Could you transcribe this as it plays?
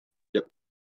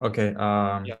Okay.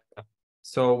 Yeah.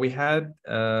 So we had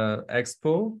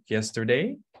expo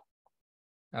yesterday,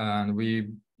 and we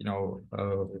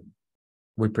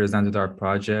presented our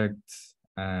project,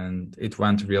 and it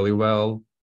went really well.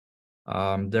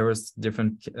 There was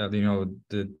different, I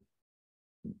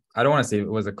don't want to say it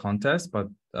was a contest, but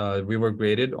we were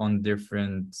graded on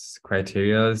different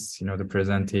criterias, the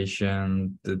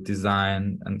presentation, the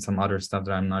design, and some other stuff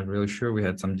that I'm not really sure. We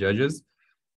had some judges,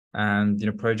 and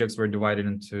projects were divided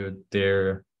into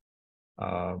their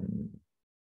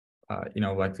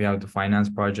like we have the finance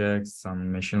projects,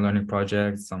 some machine learning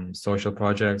projects, some social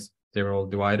projects. They were all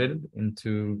divided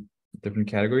into different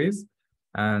categories.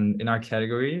 And in our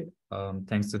category,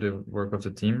 thanks to the work of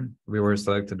the team, we were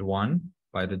selected one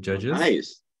by the judges.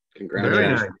 Nice. Very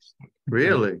Congratulations. nice.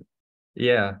 Really?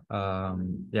 Yeah.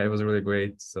 It was really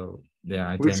great. So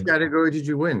yeah, Which category did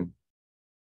you win?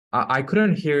 I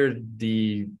couldn't hear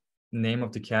the name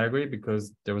of the category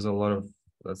because there was a lot of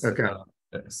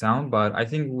sound, but I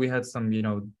think we had some,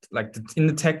 like in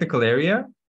the technical area,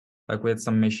 like we had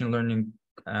some machine learning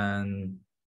and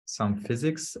some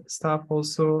physics stuff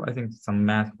also. I think some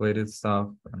math related stuff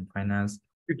and finance.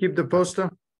 You keep the poster?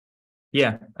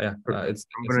 Yeah. Okay. I'm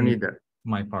gonna need that.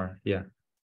 My part. Yeah.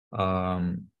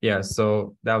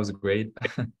 So that was great.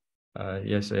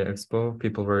 Yesterday expo,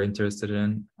 people were interested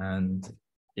in, and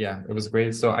yeah, it was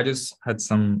great. So I just had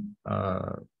some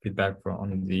feedback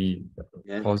on the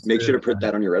poster. Make sure to put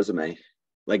that on your resume,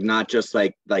 like not just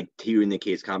like to in the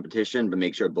case competition, but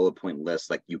make sure a bullet point list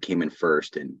like you came in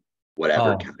first in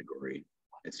whatever category.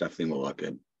 It's definitely will look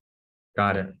good.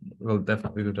 Got it. We'll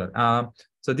definitely do that.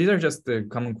 So these are just the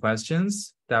common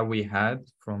questions that we had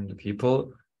from the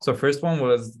people. So first one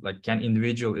was like, can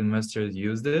individual investors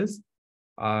use this?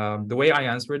 The way I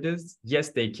answered this,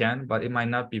 yes, they can, but it might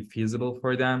not be feasible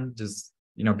for them, just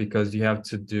because you have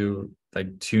to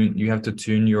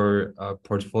tune your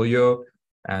portfolio,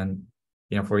 and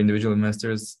for individual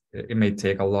investors, it may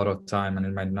take a lot of time, and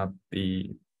it might not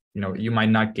be, you might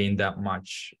not gain that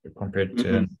much compared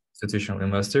to institutional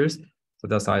investors. So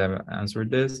that's how I answered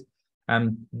this.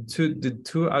 And to the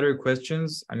two other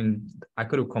questions, I mean, I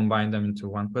could have combined them into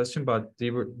one question, but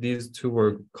these two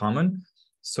were common.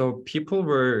 So people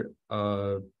were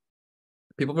thinking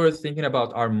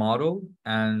about our model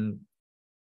and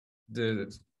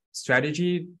the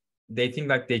strategy. They think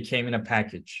like they came in a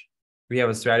package. We have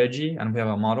a strategy and we have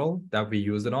a model that we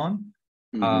use it on.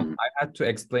 I had to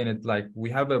explain it like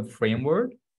we have a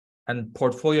framework, and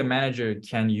portfolio manager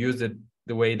can use it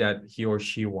the way that he or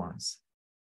she wants.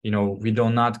 We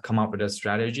do not come up with a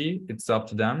strategy. It's up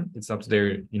to them. It's up to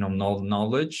their,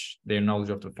 knowledge, their knowledge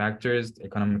of the factors,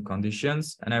 economic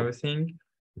conditions, and everything.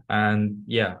 And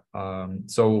yeah,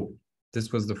 so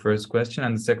this was the first question.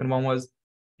 And the second one was,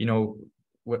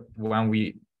 when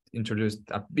we introduced,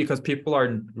 because people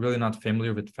are really not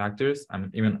familiar with factors.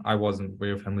 Even I wasn't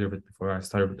very familiar with before I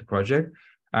started with the project.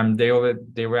 They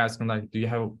were asking like, do you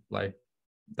have like,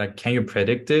 can you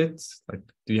predict it? Like,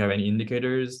 do you have any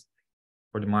indicators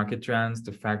for the market trends,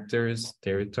 the factors,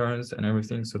 their returns, and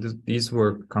everything? So these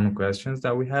were common questions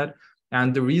that we had.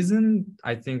 And the reason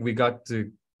I think we got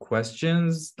the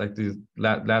questions, like the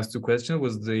last two questions,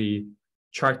 was the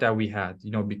chart that we had,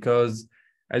 because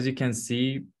as you can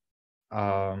see,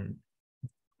 our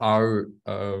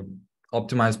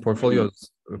optimized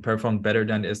portfolios performed better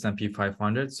than the S&P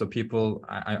 500. So people,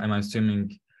 I'm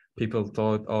assuming people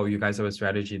thought, oh, you guys have a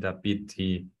strategy that beat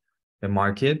the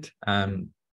market.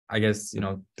 I guess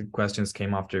the questions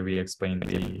came after we explained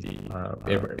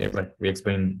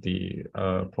the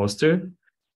poster.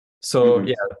 So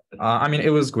yeah, I mean,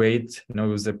 it was great. It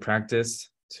was a practice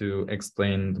to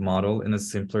explain the model in a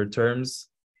simpler terms,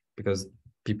 because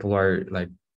people are like,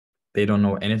 they don't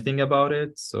know anything about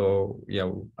it. So yeah,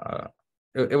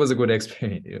 it was a good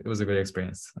experience. It was a good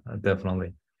experience,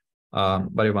 definitely.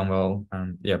 But it went well,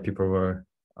 and yeah, people were.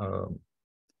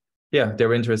 They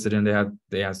were interested in.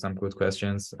 They had some good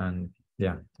questions, and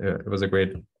yeah, it was a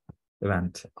great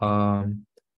event.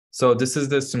 So this is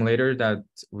the simulator that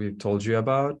we told you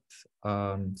about.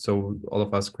 So all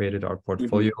of us created our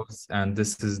portfolios, and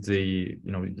this is the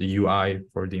the UI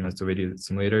for the investor video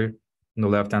simulator. On the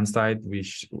left hand side, we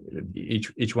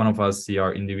each one of us see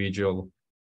our individual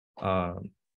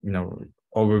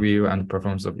overview and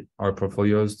performance of our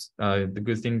portfolios. The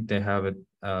good thing they have it,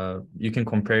 you can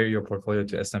compare your portfolio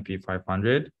to S&P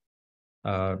 500.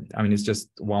 I mean, it's just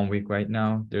 1 week right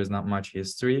now. There's not much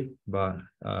history, but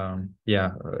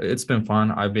yeah, it's been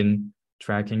fun. I've been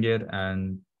tracking it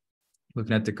and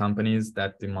looking at the companies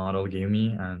that the model gave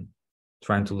me and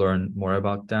trying to learn more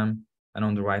about them. And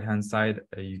on the right hand side,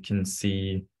 you can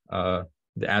see the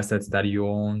assets that you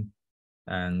own,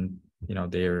 and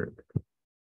their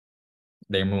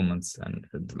movements and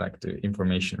like the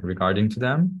information regarding to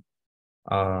them.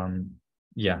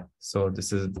 Yeah, so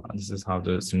this is how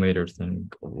the simulator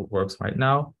thing works right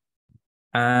now.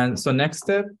 And so next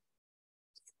step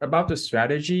about the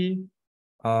strategy,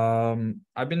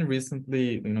 I've been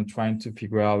recently trying to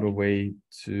figure out a way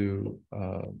to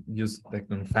use like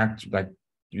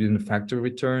using factor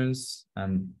returns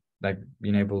and like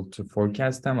being able to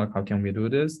forecast them. Like, how can we do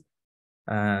this?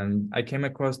 And I came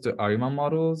across the ARIMA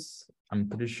models. I'm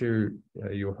pretty sure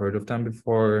you heard of them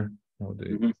before.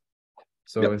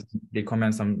 So they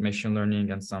combine some machine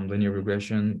learning and some linear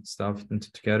regression stuff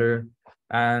together.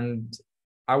 And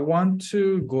I want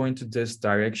to go into this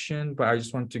direction, but I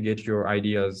just want to get your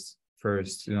ideas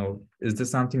first. Is this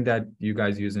something that you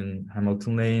guys use in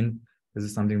Hamilton Lane? Is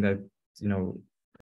this something that